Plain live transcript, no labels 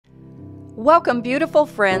Welcome, beautiful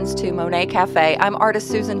friends, to Monet Cafe. I'm artist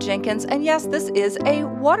Susan Jenkins, and yes, this is a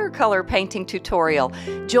watercolor painting tutorial.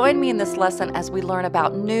 Join me in this lesson as we learn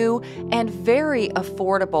about new and very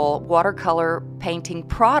affordable watercolor painting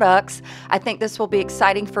products. I think this will be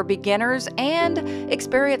exciting for beginners and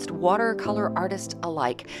experienced watercolor artists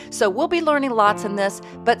alike. So we'll be learning lots in this,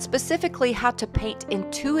 but specifically how to paint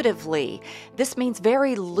intuitively. This means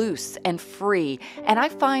very loose and free, and I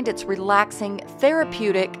find it's relaxing,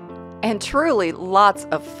 therapeutic, and truly lots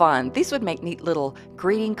of fun. These would make neat little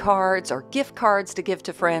greeting cards or gift cards to give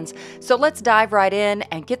to friends. So let's dive right in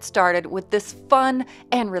and get started with this fun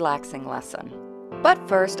and relaxing lesson. But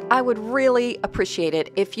first, I would really appreciate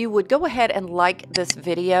it if you would go ahead and like this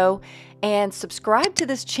video and subscribe to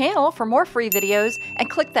this channel for more free videos and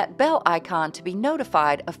click that bell icon to be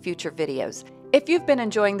notified of future videos. If you've been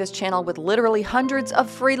enjoying this channel with literally hundreds of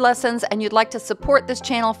free lessons and you'd like to support this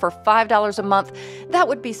channel for $5 a month, that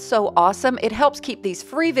would be so awesome. It helps keep these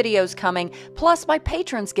free videos coming, plus my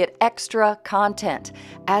patrons get extra content.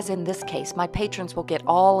 As in this case, my patrons will get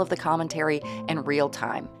all of the commentary in real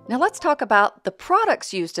time. Now let's talk about the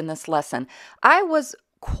products used in this lesson. I was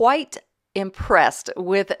quite impressed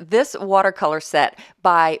with this watercolor set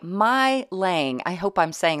by My Lang. I hope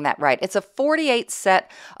I'm saying that right. It's a 48 set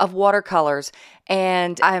of watercolors,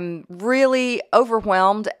 and I'm really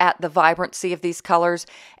overwhelmed at the vibrancy of these colors,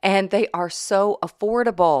 and they are so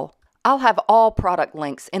affordable. I'll have all product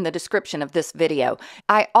links in the description of this video.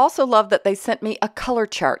 I also love that they sent me a color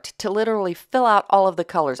chart to literally fill out all of the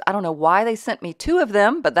colors. I don't know why they sent me 2 of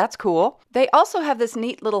them, but that's cool. They also have this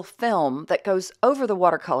neat little film that goes over the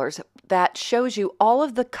watercolors that shows you all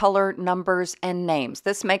of the color numbers and names.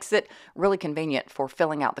 This makes it really convenient for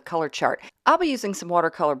filling out the color chart. I'll be using some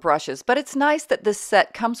watercolor brushes, but it's nice that this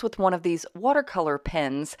set comes with one of these watercolor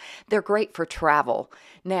pens. They're great for travel.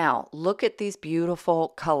 Now, look at these beautiful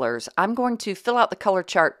colors. I'm going to fill out the color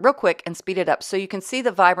chart real quick and speed it up so you can see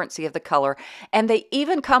the vibrancy of the color. And they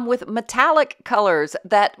even come with metallic colors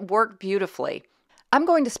that work beautifully. I'm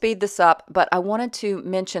going to speed this up, but I wanted to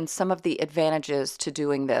mention some of the advantages to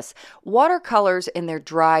doing this. Watercolors in their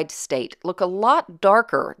dried state look a lot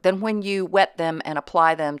darker than when you wet them and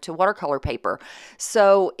apply them to watercolor paper.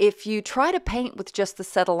 So if you try to paint with just the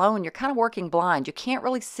set alone, you're kind of working blind. You can't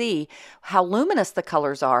really see how luminous the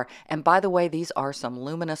colors are. And by the way, these are some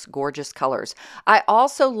luminous, gorgeous colors. I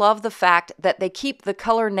also love the fact that they keep the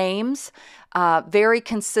color names very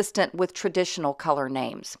consistent with traditional color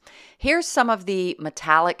names. Here's some of the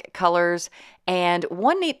metallic colors. And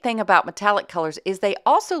one neat thing about metallic colors is they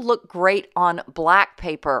also look great on black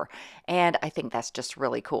paper. And I think that's just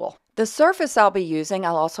really cool. The surface I'll be using,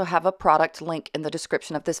 I'll also have a product link in the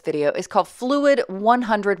description of this video, is called Fluid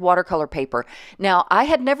 100 watercolor paper. Now, I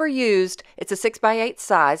had never used, it's a 6x8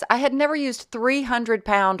 size, I had never used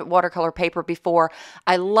 300-pound watercolor paper before.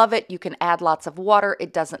 I love it. You can add lots of water.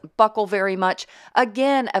 It doesn't buckle very much.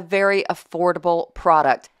 Again, a very affordable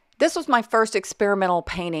product. This was my first experimental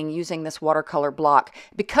painting using this watercolor block.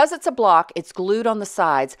 Because it's a block, it's glued on the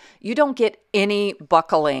sides, you don't get any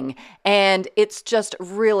buckling, and it's just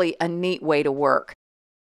really a neat way to work.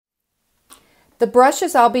 The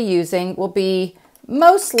brushes I'll be using will be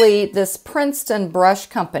mostly this Princeton brush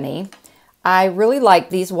company. I really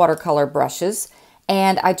like these watercolor brushes,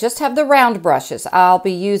 and I just have the round brushes. I'll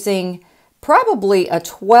be using probably a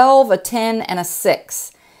 12, a 10, and a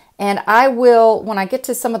 6. And I will, when I get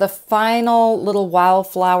to some of the final little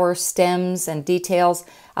wildflower stems and details,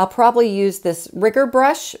 I'll probably use this rigger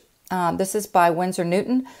brush. This is by Winsor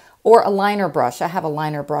Newton, or a liner brush. I have a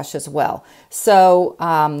liner brush as well. So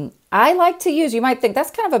I like to use, you might think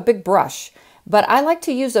that's kind of a big brush, but I like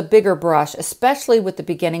to use a bigger brush, especially with the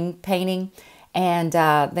beginning painting, and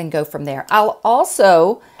then go from there. I'll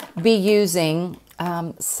also be using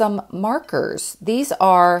some markers. These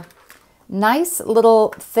are nice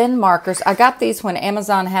little thin markers. I got these when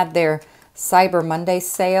Amazon had their Cyber Monday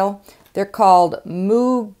sale. They're called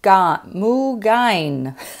Mougine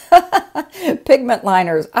pigment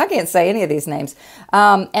liners. I can't say any of these names.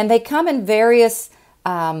 And they come in various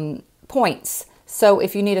points. So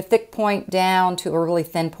if you need a thick point down to a really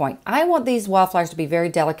thin point. I want these wildflowers to be very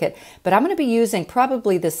delicate, but I'm going to be using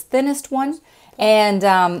probably this thinnest one, and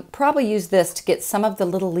probably use this to get some of the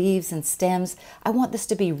little leaves and stems. I want this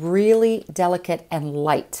to be really delicate and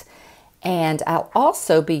light. And I'll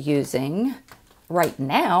also be using, right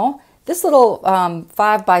now, this little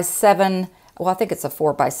 5x7, well, I think it's a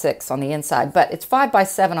 4x6 on the inside, but it's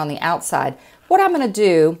 5x7 on the outside. What I'm going to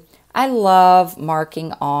do, I love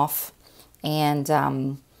marking off and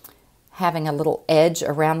having a little edge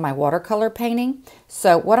around my watercolor painting.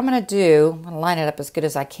 So what I'm going to do, I'm going to line it up as good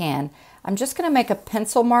as I can. I'm just going to make a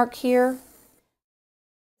pencil mark here.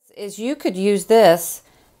 Is you could use this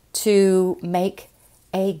to make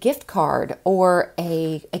a gift card or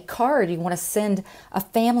a card you want to send a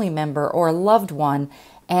family member or a loved one.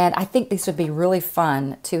 And I think these would be really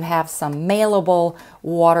fun to have some mailable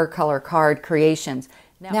watercolor card creations.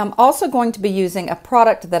 Now I'm also going to be using a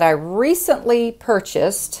product that I recently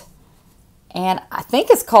purchased, and I think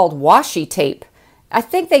it's called washi tape. I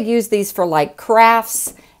think they use these for like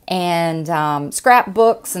crafts and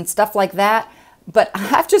scrapbooks and stuff like that. But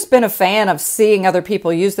I've just been a fan of seeing other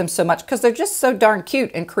people use them so much because they're just so darn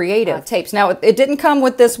cute and creative. Tapes. Now, it didn't come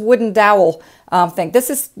with this wooden dowel thing.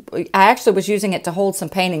 I actually was using it to hold some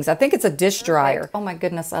paintings. I think it's a dish dryer. Oh my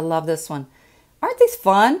goodness, I love this one. Aren't these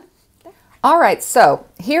fun? All right, so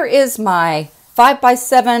here is my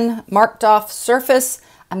 5x7 marked off surface.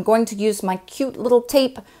 I'm going to use my cute little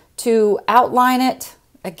tape to outline it.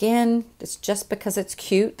 Again, it's just because it's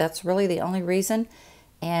cute. That's really the only reason.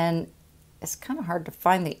 And it's kind of hard to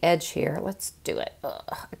find the edge here. Let's do it. Ugh,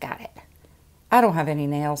 I got it. I don't have any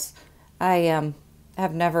nails. I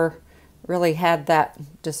have never really had that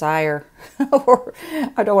desire, or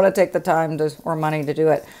I don't want to take the time or money to do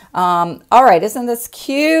it. All right, isn't this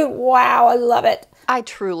cute? Wow, I love it. I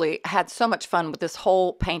truly had so much fun with this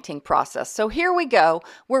whole painting process. So here we go.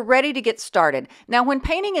 We're ready to get started. Now, when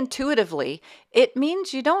painting intuitively, it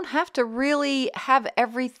means you don't have to really have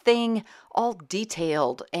everything all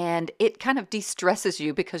detailed, and it kind of de-stresses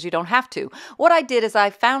you because you don't have to. What I did is I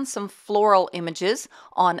found some floral images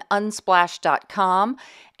on unsplash.com,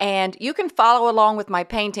 and you can follow along with my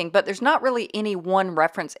painting, but there's not really any one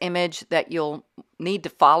reference image that you'll need to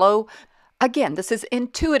follow. Again, this is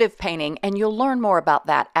intuitive painting, and you'll learn more about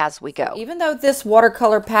that as we go. Even though this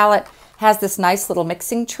watercolor palette has this nice little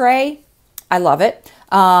mixing tray, I love it,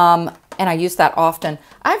 and I use that often.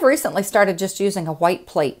 I've recently started just using a white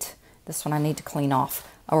plate. This one I need to clean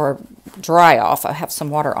off or dry off. I have some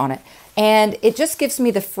water on it. And it just gives me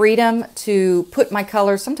the freedom to put my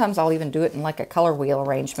colors. Sometimes I'll even do it in like a color wheel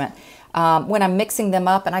arrangement when I'm mixing them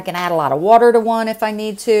up, and I can add a lot of water to one if I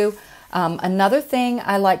need to. Another thing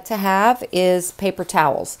I like to have is paper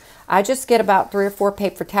towels. I just get about 3 or 4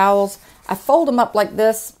 paper towels. I fold them up like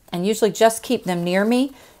this and usually just keep them near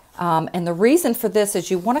me. And the reason for this is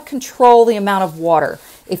you want to control the amount of water.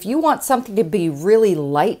 If you want something to be really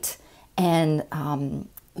light and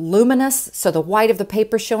luminous, so the white of the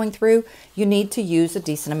paper showing through, you need to use a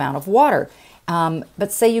decent amount of water.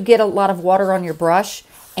 But say you get a lot of water on your brush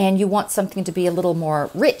and you want something to be a little more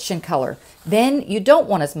rich in color, then you don't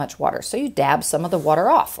want as much water. So you dab some of the water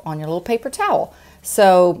off on your little paper towel.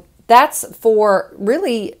 So that's for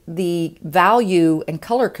really the value and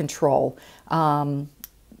color control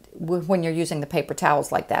when you're using the paper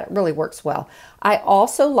towels like that. It really works well. I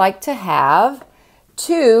also like to have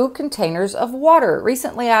 2 containers of water.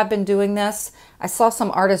 Recently I've been doing this. I saw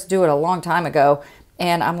some artists do it a long time ago,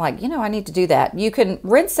 and I'm like, you know, I need to do that. You can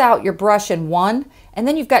rinse out your brush in one, and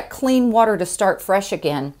then you've got clean water to start fresh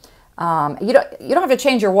again. You don't have to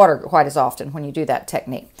change your water quite as often when you do that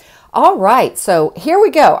technique. All right, so here we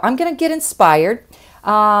go. I'm going to get inspired.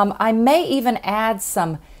 I may even add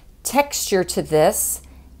some texture to this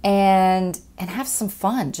and have some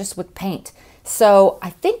fun just with paint. So I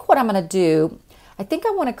think what I'm going to do, I think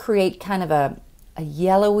I want to create kind of a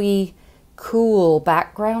yellowy, cool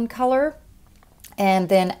background color, and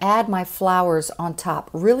then add my flowers on top.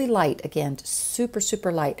 Really light, again, super,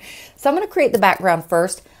 super light. So I'm going to create the background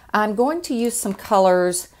first. I'm going to use some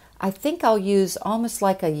colors. I think I'll use almost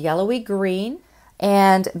like a yellowy green.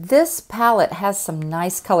 And this palette has some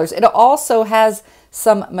nice colors. It also has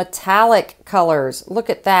some metallic colors. Look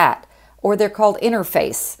at that. Or they're called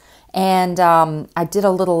interface. And I did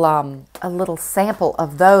a little sample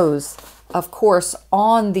of those, of course,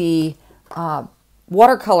 on the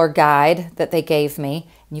watercolor guide that they gave me.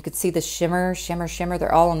 And you can see the shimmer, shimmer, shimmer.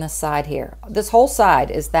 They're all on this side here. This whole side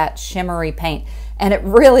is that shimmery paint. And it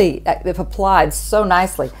really, it applied so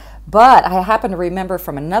nicely. But I happen to remember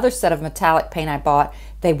from another set of metallic paint I bought,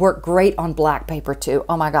 they work great on black paper too.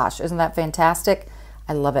 Oh my gosh, isn't that fantastic?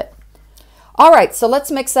 I love it. All right, so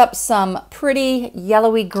let's mix up some pretty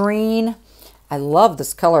yellowy green. I love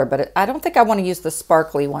this color, but I don't think I want to use the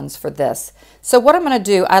sparkly ones for this. So what I'm going to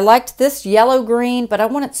do, I liked this yellow green, but I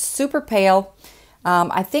want it super pale.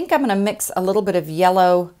 I think I'm going to mix a little bit of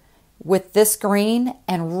yellow with this green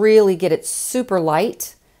and really get it super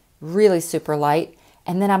light, really super light.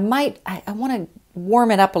 And then I want to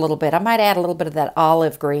warm it up a little bit. I might add a little bit of that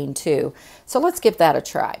olive green too. So let's give that a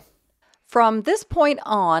try. From this point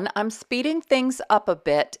on, I'm speeding things up a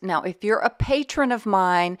bit. Now, if you're a patron of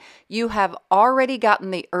mine, you have already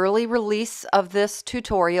gotten the early release of this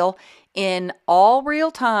tutorial in all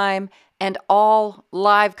real time and all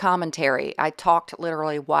live commentary. I talked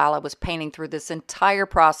literally while I was painting through this entire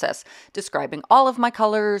process, describing all of my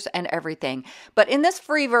colors and everything. But in this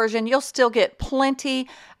free version, you'll still get plenty.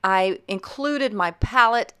 I included my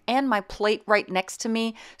palette and my plate right next to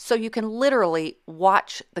me, so you can literally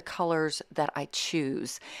watch the colors that I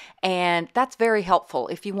choose. And that's very helpful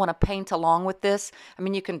if you want to paint along with this. I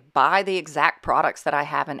mean, you can buy the exact products that I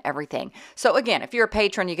have and everything. So again, if you're a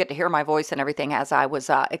patron, you get to hear my voice and everything as I was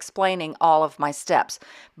explaining all of my steps.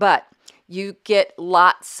 But you get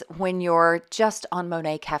lots when you're just on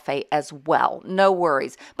Monet Cafe as well. No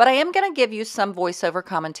worries. But I am going to give you some voiceover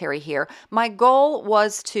commentary here. My goal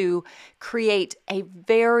was to create a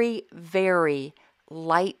very, very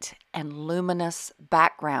light and luminous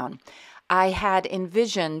background. I had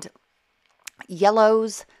envisioned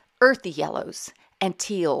yellows, earthy yellows, and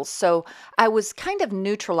teals. So I was kind of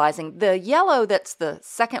neutralizing. The yellow that's the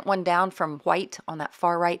second one down from white on that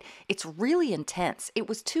far right, it's really intense. It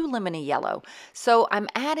was too lemony yellow. So I'm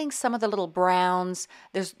adding some of the little browns.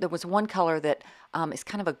 There was one color that is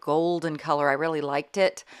kind of a golden color. I really liked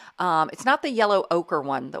it. It's not the yellow ochre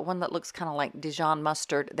one, the one that looks kind of like Dijon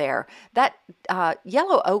mustard there. That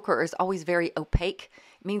yellow ochre is always very opaque.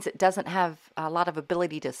 Means it doesn't have a lot of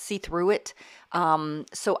ability to see through it.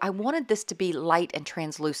 So I wanted this to be light and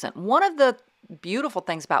translucent. One of the beautiful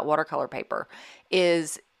things about watercolor paper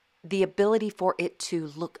is the ability for it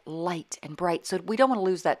to look light and bright. So we don't want to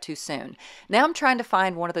lose that too soon. Now I'm trying to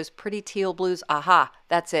find one of those pretty teal blues. Aha,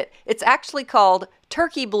 that's it. It's actually called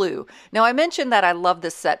Turkey Blue. Now I mentioned that I love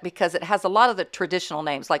this set because it has a lot of the traditional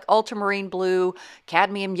names like ultramarine blue,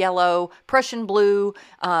 cadmium yellow, Prussian blue,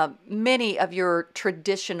 many of your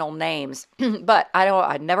traditional names. But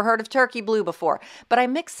I'd never heard of turkey blue before. But I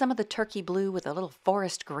mixed some of the turkey blue with a little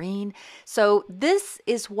forest green. So this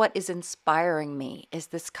is what is inspiring me, is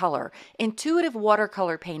this color. Intuitive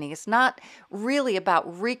watercolor painting is not really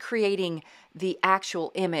about recreating the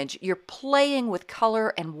actual image. You're playing with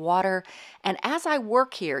color and water. And as I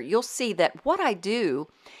work here, you'll see that what I do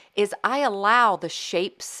is I allow the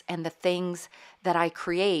shapes and the things that I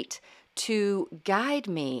create to guide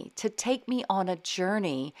me, to take me on a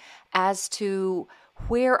journey as to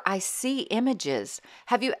where I see images.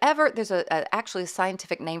 Have you ever, there's actually a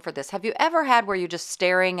scientific name for this. Have you ever had where you're just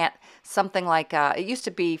staring at something like, it used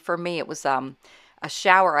to be, for me, it was a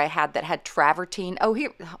shower I had that had travertine. Oh,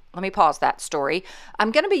 here, let me pause that story.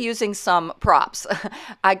 I'm going to be using some props.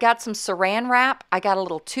 I got some saran wrap. I got a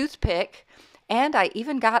little toothpick. And I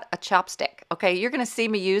even got a chopstick. Okay, you're going to see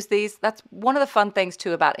me use these. That's one of the fun things,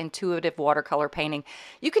 too, about intuitive watercolor painting.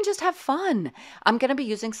 You can just have fun. I'm going to be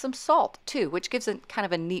using some salt, too, which gives a kind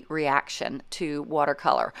of a neat reaction to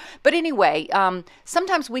watercolor. But anyway,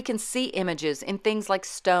 sometimes we can see images in things like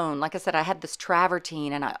stone. Like I said, I had this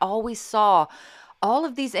travertine, and I always saw all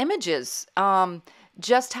of these images,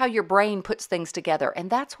 just how your brain puts things together. And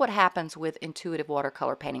that's what happens with intuitive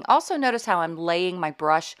watercolor painting. Also notice how I'm laying my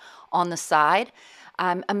brush on the side.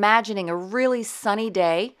 I'm imagining a really sunny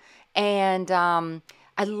day, and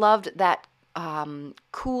I loved that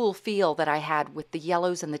cool feel that I had with the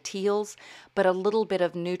yellows and the teals, but a little bit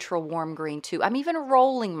of neutral warm green too. I'm even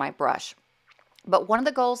rolling my brush. But one of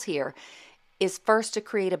the goals here is first to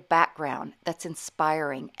create a background that's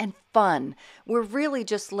inspiring and fun. We're really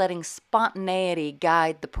just letting spontaneity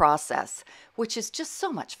guide the process, which is just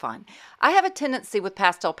so much fun. I have a tendency with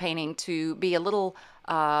pastel painting to be a little,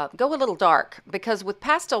 go a little dark, because with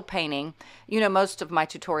pastel painting, you know, most of my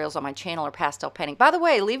tutorials on my channel are pastel painting. By the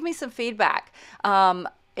way, leave me some feedback.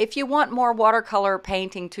 If you want more watercolor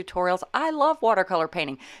painting tutorials, I love watercolor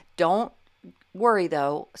painting. Don't worry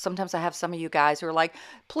though, sometimes I have some of you guys who are like,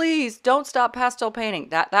 please don't stop pastel painting.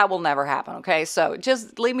 That will never happen, okay? So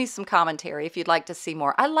just leave me some commentary if you'd like to see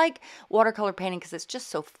more. I like watercolor painting because it's just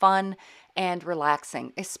so fun and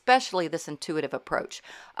relaxing, especially this intuitive approach.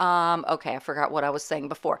 Okay, I forgot what I was saying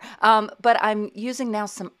before. But I'm using now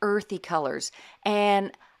some earthy colors,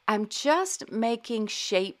 and I'm just making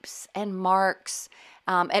shapes and marks.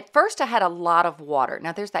 At first I had a lot of water.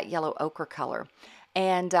 Now there's that yellow ochre color.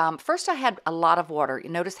 And first I had a lot of water. You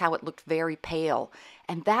notice how it looked very pale.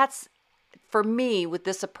 And that's, for me, with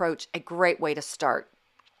this approach, a great way to start.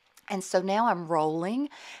 And so now I'm rolling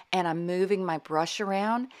and I'm moving my brush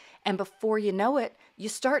around. And before you know it, you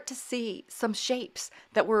start to see some shapes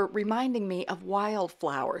that were reminding me of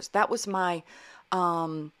wildflowers. That was my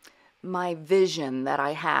vision that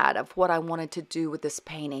I had of what I wanted to do with this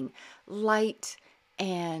painting. Light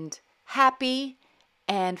and happy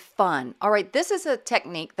and fun. All right, this is a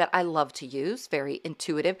technique that I love to use, very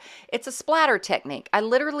intuitive. It's a splatter technique. I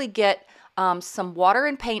literally get some water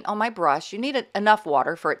and paint on my brush. You need enough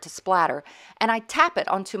water for it to splatter. And I tap it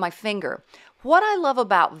onto my finger. What I love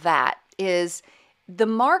about that is the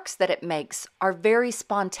marks that it makes are very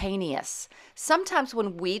spontaneous. Sometimes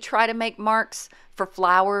when we try to make marks for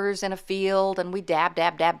flowers in a field and we dab,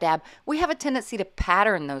 dab, dab, dab, we have a tendency to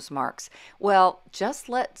pattern those marks. Well, just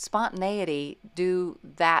let spontaneity do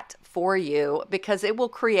that for you, because it will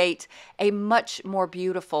create a much more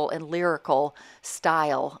beautiful and lyrical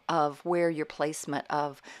style of where your placement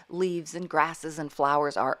of leaves and grasses and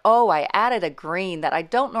flowers are. Oh, I added a green that I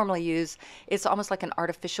don't normally use. It's almost like an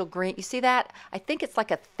artificial green. You see that? I think it's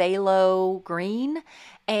like a phthalo green.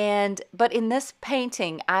 But in this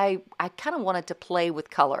painting, I kind of wanted to play with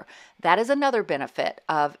color. That is another benefit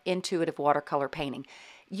of intuitive watercolor painting.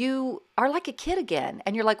 You are like a kid again,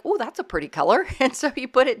 and you're like, oh, that's a pretty color. And so you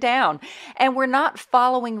put it down. And we're not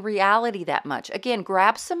following reality that much. Again,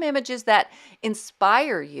 grab some images that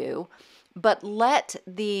inspire you, but let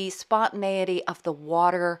the spontaneity of the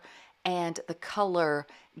water and the color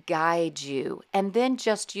guide you. And then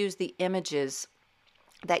just use the images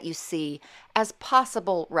that you see as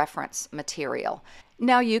possible reference material.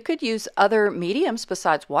 Now, you could use other mediums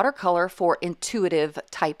besides watercolor for intuitive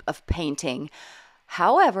type of painting.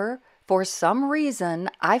 However, for some reason,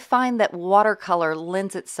 I find that watercolor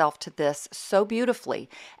lends itself to this so beautifully.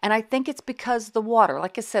 And I think it's because the water,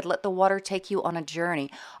 like I said, let the water take you on a journey.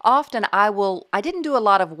 Often I didn't do a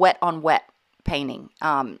lot of wet on wet painting.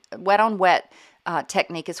 Wet on wet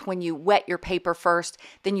technique is when you wet your paper first,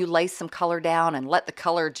 then you lay some color down and let the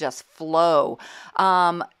color just flow.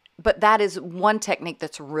 But that is one technique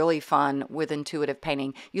that's really fun with intuitive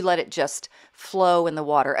painting. You let it just flow in the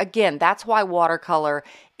water. Again, that's why watercolor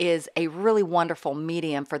is a really wonderful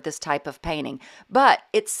medium for this type of painting. But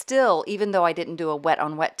it's still, even though I didn't do a wet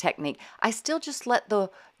on wet technique, I still just let the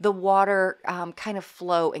water kind of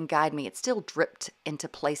flow and guide me. It still dripped into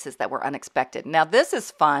places that were unexpected. Now this is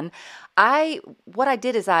fun. What I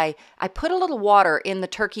did is I put a little water in the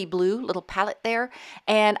turkey blue little palette there,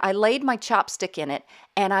 and I laid my chopstick in it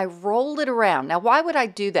and I rolled it around. Now why would I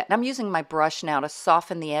do that? And I'm using my brush now to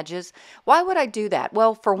soften the edges. Why would I do that?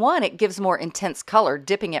 Well, for one, it gives more intense color,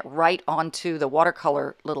 dipping it right onto the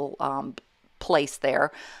watercolor little place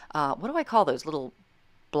there. What do I call those little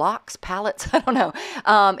blocks, palettes? I don't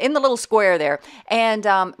know, in the little square there, and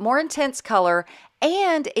more intense color,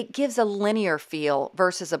 and it gives a linear feel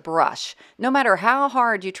versus a brush. No matter how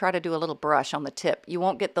hard you try to do a little brush on the tip, you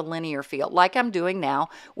won't get the linear feel like I'm doing now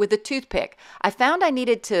with the toothpick. I found I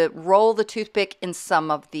needed to roll the toothpick in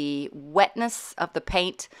some of the wetness of the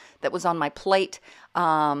paint that was on my plate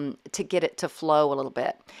to get it to flow a little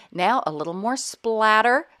bit. Now a little more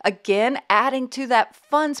splatter, again adding to that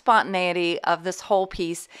fun spontaneity of this whole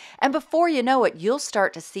piece, and before you know it, you'll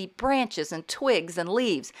start to see branches and twigs and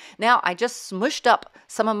leaves. Now I just smushed up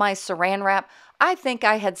some of my saran wrap. I think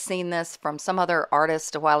I had seen this from some other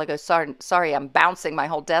artist a while ago. Sorry, I'm bouncing my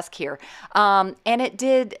whole desk here. And it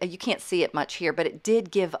did, you can't see it much here, but it did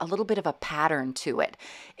give a little bit of a pattern to it.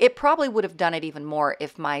 It probably would have done it even more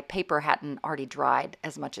if my paper hadn't already dried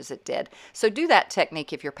as much as it did. So do that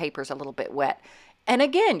technique if your paper's a little bit wet. And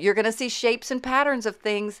again, you're going to see shapes and patterns of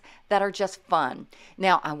things that are just fun.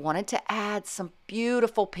 Now, I wanted to add some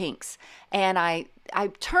beautiful pinks, and I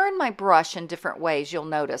turn my brush in different ways, you'll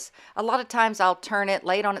notice. A lot of times I'll turn it,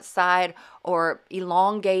 lay it on its side, or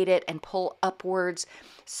elongate it and pull upwards.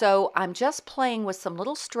 So I'm just playing with some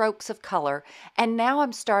little strokes of color, and now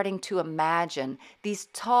I'm starting to imagine these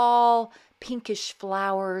tall, pinkish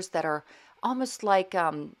flowers that are almost like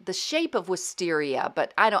the shape of wisteria,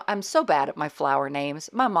 but I'm so bad at my flower names.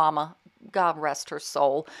 My mama, God rest her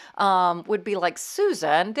soul, would be like,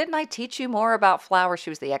 Susan, didn't I teach you more about flowers? She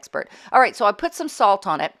was the expert. All right, so I put some salt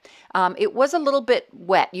on it. It was a little bit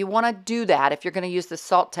wet. You want to do that if you're going to use the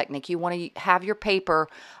salt technique. You want to have your paper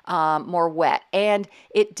more wet. And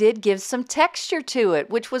it did give some texture to it,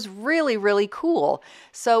 which was really, really cool.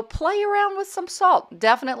 So play around with some salt.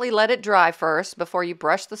 Definitely let it dry first before you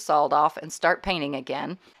brush the salt off and start painting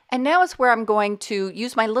again. And now is where I'm going to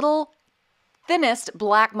use my little thinnest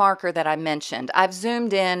black marker that I mentioned. I've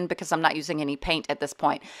zoomed in because I'm not using any paint at this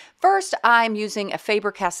point. First, I'm using a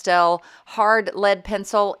Faber-Castell hard lead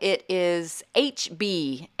pencil. It is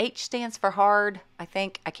HB. H stands for hard, I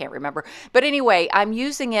think. I can't remember. But anyway, I'm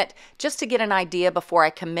using it just to get an idea before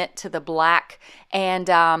I commit to the black. And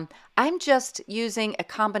I'm just using a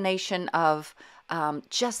combination of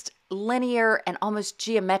just linear and almost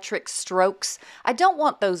geometric strokes. I don't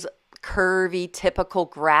want those curvy, typical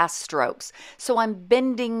grass strokes. So I'm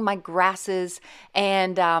bending my grasses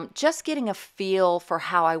and just getting a feel for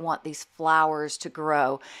how I want these flowers to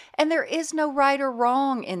grow. And there is no right or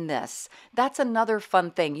wrong in this. That's another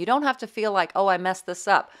fun thing. You don't have to feel like, oh, I messed this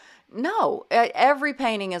up. No, every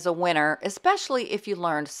painting is a winner, especially if you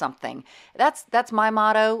learned something. That's my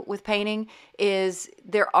motto with painting, is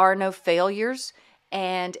there are no failures.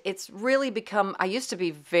 And it's really become, I used to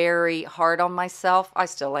be very hard on myself. I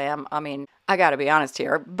still am. I mean, I got to be honest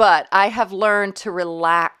here, but I have learned to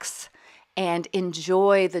relax and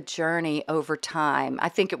enjoy the journey over time. I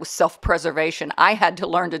think it was self-preservation. I had to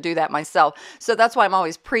learn to do that myself. So that's why I'm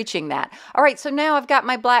always preaching that. All right, so now I've got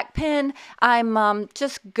my black pen. I'm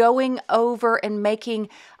just going over and making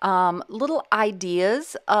little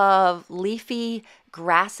ideas of leafy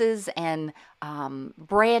grasses and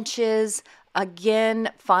branches.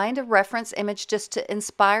 Again, find a reference image just to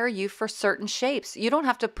inspire you for certain shapes. You don't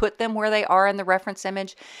have to put them where they are in the reference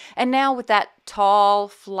image. And now with that tall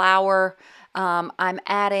flower, I'm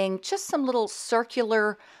adding just some little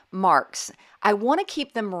circular marks. I want to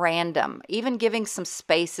keep them random, even giving some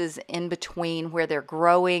spaces in between where they're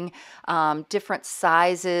growing, different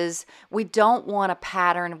sizes. We don't want a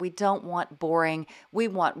pattern. We don't want boring. We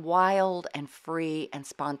want wild and free and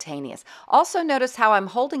spontaneous. Also notice how I'm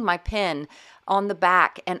holding my pen on the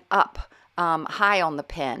back and up high on the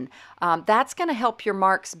pen. That's going to help your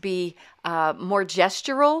marks be more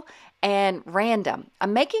gestural and random.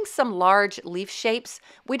 I'm making some large leaf shapes.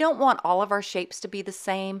 We don't want all of our shapes to be the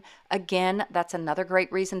same. Again, that's another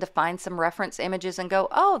great reason to find some reference images and go,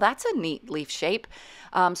 oh, that's a neat leaf shape.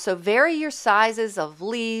 So vary your sizes of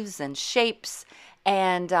leaves and shapes,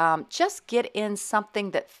 and just get in something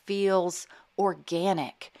that feels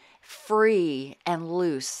organic, free, and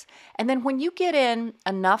loose. And then when you get in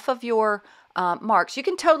enough of your marks, you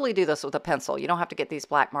can totally do this with a pencil. You don't have to get these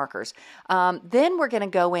black markers. Then we're going to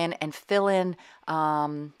go in and fill in,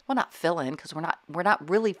 well, not fill in, because we're not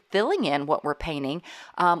really filling in what we're painting.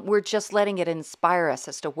 We're just letting it inspire us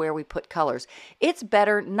as to where we put colors. It's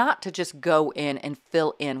better not to just go in and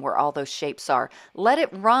fill in where all those shapes are. Let it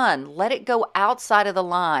run. Let it go outside of the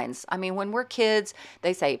lines. I mean, when we're kids,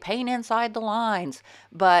 they say paint inside the lines,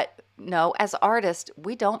 but no, as artists,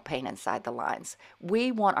 we don't paint inside the lines.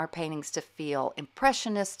 We want our paintings to feel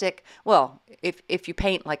impressionistic. Well, if you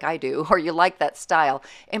paint like I do, or you like that style,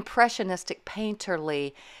 impressionistic,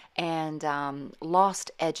 painterly, and lost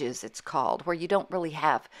edges, it's called, where you don't really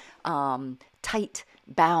have tight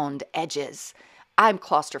bound edges. I'm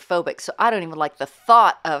claustrophobic, so I don't even like the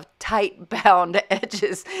thought of tight bound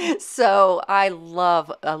edges. So I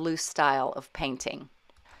love a loose style of painting.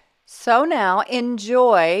 So now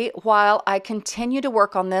enjoy while I continue to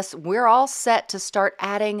work on this. We're all set to start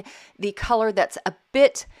adding the color that's a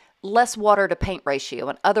bit less water to paint ratio.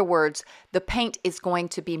 In other words, the paint is going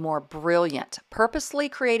to be more brilliant. Purposely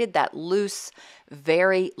created that loose,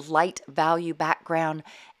 very light value background,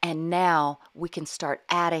 and now we can start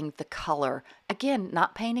adding the color. Again,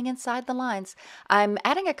 not painting inside the lines. I'm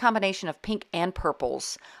adding a combination of pink and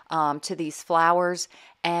purples to these flowers,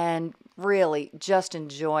 and really just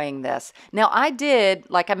enjoying this. Now I did,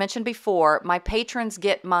 like I mentioned before, my patrons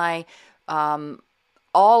get my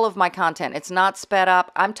all of my content. It's not sped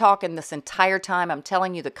up. I'm talking this entire time. I'm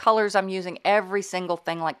telling you the colors I'm using, every single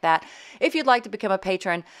thing like that. If you'd like to become a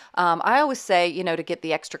patron, I always say, you know, to get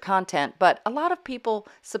the extra content, but a lot of people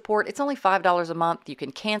support, it's only $5 a month. You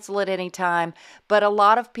can cancel it anytime, but a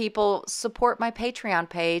lot of people support my Patreon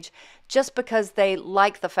page just because they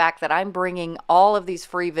like the fact that I'm bringing all of these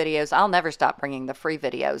free videos. I'll never stop bringing the free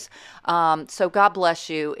videos. So God bless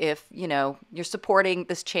you if, you know, you're supporting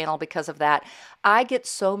this channel because of that. I get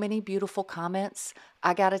so many beautiful comments.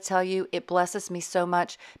 I got to tell you, it blesses me so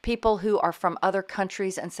much. People who are from other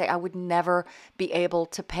countries and say, I would never be able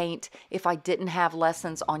to paint if I didn't have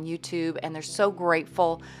lessons on YouTube. And they're so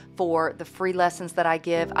grateful for the free lessons that I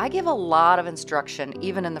give. I give a lot of instruction,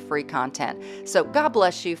 even in the free content. So God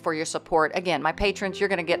bless you for your support. Again, my patrons, you're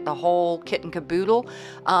going to get the whole kit and caboodle.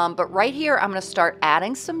 But right here, I'm going to start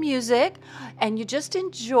adding some music, and you just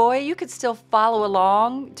enjoy. You could still follow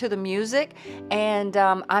along to the music. And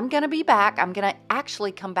I'm going to be back. I'm going to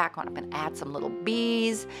actually come back on. I'm going to add some little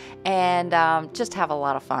bees and just have a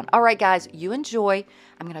lot of fun. All right, guys, you enjoy.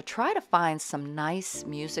 I'm going to try to find some nice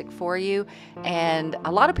music for you. And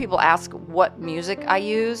a lot of people ask what music I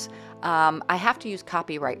use. I have to use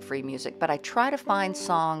copyright-free music, but I try to find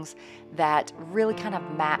songs that really kind of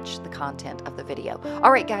match the content of the video.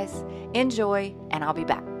 All right, guys, enjoy, and I'll be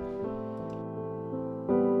back.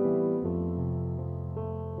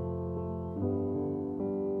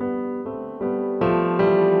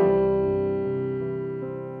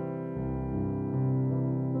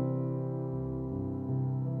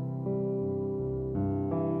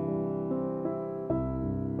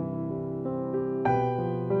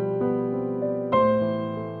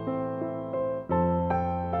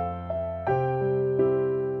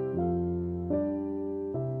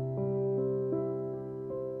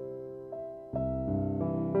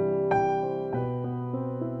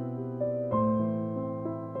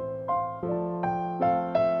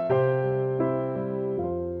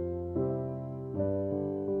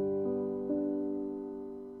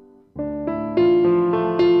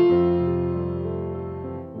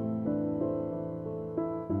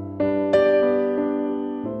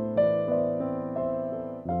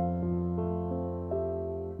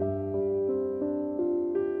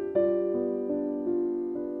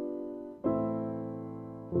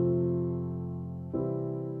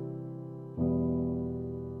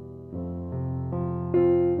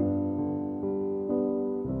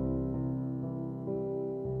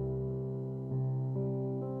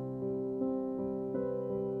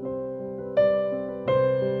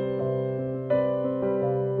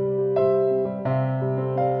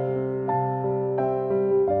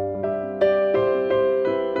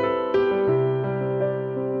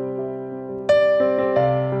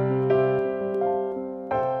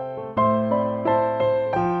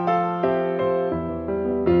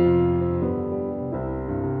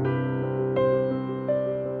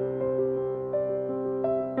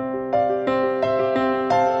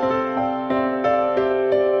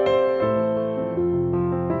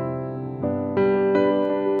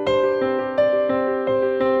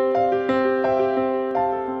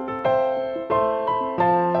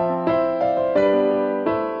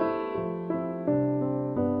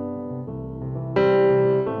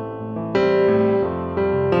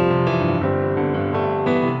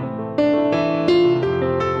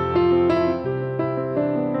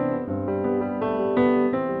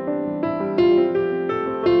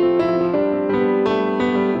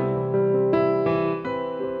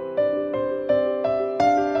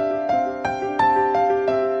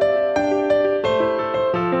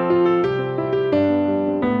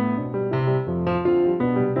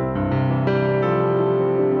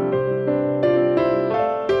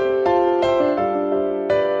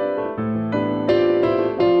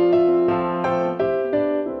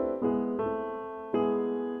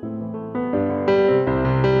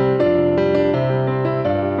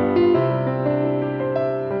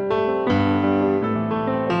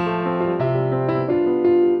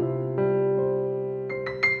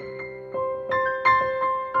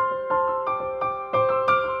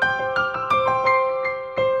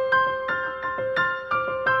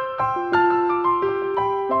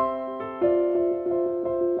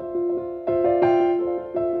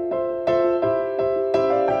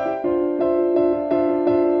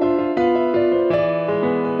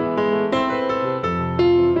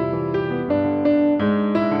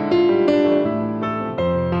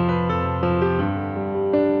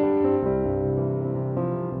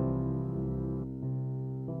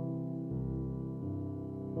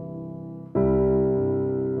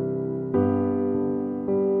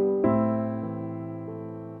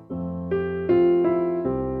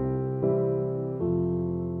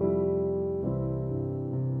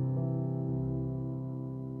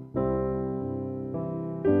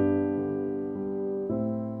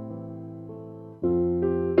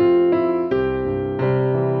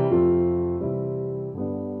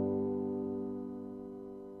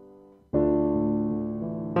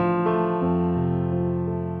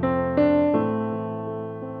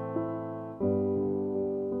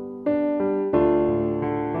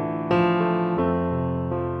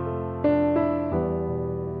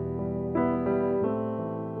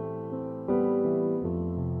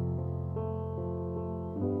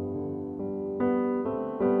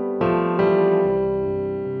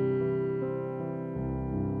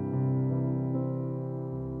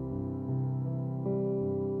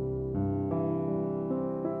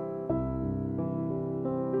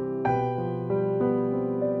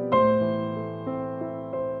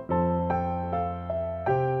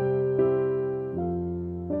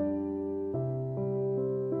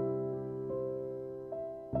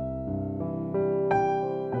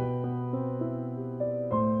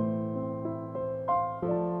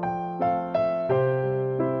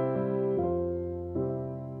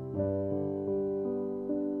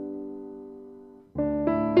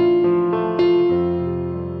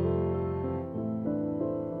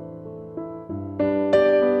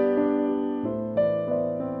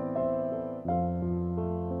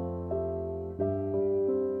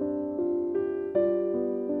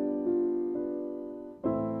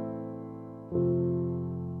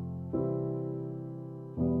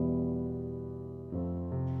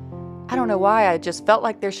 I don't know why, I just felt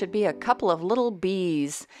like there should be a couple of little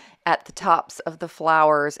bees at the tops of the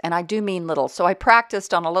flowers, and I do mean little. So I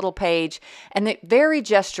practiced on a little page, and they're very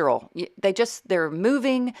gestural. They're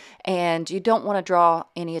moving, and you don't want to draw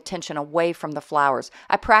any attention away from the flowers.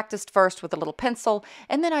 I practiced first with a little pencil,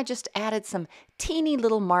 and then I just added some teeny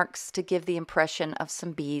little marks to give the impression of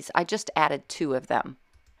some bees. I just added 2 of them.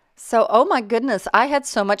 So, oh my goodness, I had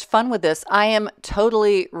so much fun with this. I am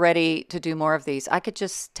totally ready to do more of these. I could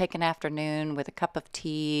just take an afternoon with a cup of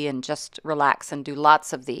tea and just relax and do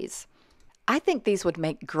lots of these. I think these would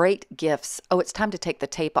make great gifts. Oh, it's time to take the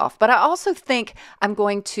tape off. But I also think I'm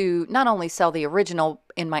going to not only sell the original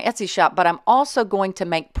in my Etsy shop, but I'm also going to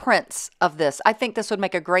make prints of this. I think this would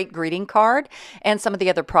make a great greeting card and some of the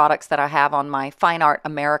other products that I have on my Fine Art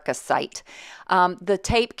America site. The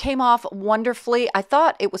tape came off wonderfully. I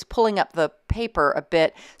thought it was pulling up the paper a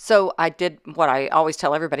bit, so I did what I always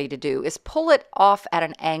tell everybody to do, is pull it off at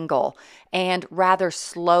an angle and rather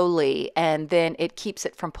slowly, and then it keeps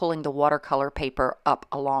it from pulling the watercolor paper up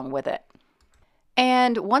along with it.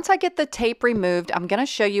 And once I get the tape removed, I'm going to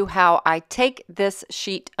show you how I take this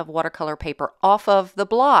sheet of watercolor paper off of the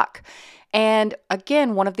block. And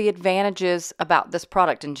again, one of the advantages about this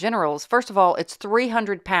product in general is, first of all, it's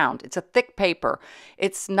 300 pound. It's a thick paper.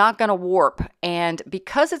 It's not going to warp. And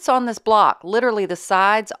because it's on this block, literally the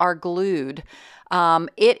sides are glued.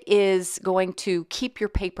 It is going to keep your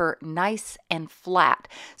paper nice and flat.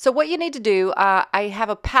 So what you need to do, I have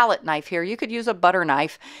a palette knife here. You could use a butter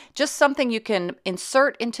knife, just something you can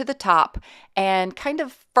insert into the top and kind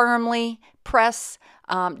of firmly press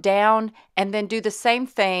down, and then do the same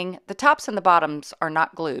thing. The tops and the bottoms are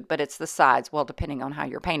not glued, but it's the sides, well, depending on how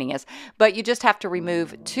your painting is. But you just have to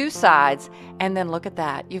remove 2 sides, and then look at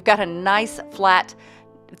that. You've got a nice, flat,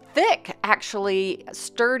 thick, actually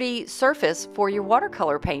sturdy surface for your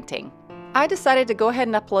watercolor painting. I decided to go ahead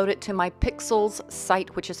and upload it to my Pixels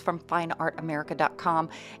site, which is from fineartamerica.com,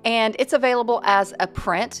 and it's available as a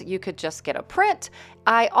print. You could just get a print.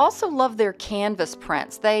 I also love their canvas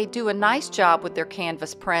prints. They do a nice job with their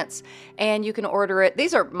canvas prints, and you can order it.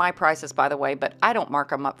 These are my prices, by the way, but I don't mark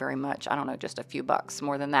them up very much. I don't know, just a few bucks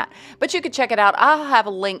more than that. But you could check it out. I'll have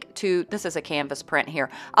a link to, this is a canvas print here.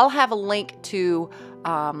 I'll have a link to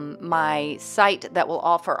my site that will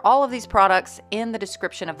offer all of these products in the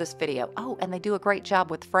description of this video. Oh, and they do a great job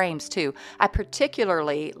with frames too. I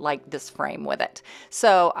particularly like this frame with it.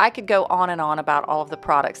 So I could go on and on about all of the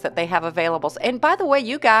products that they have available. And by the way,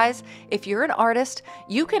 you guys, if you're an artist,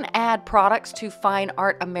 you can add products to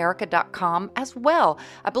fineartamerica.com as well.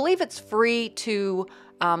 I believe it's free to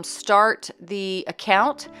start the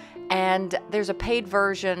account, and there's a paid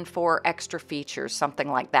version for extra features, something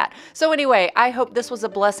like that. So anyway, I hope this was a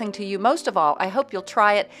blessing to you. Most of all, I hope you'll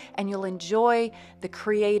try it and you'll enjoy the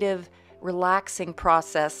creative, relaxing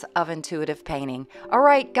process of intuitive painting. All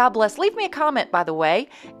right, God bless. Leave me a comment, by the way,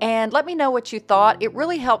 and let me know what you thought. It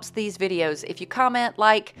really helps these videos if you comment,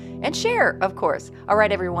 like, and share, of course. All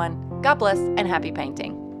right, everyone, God bless and happy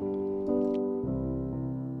painting.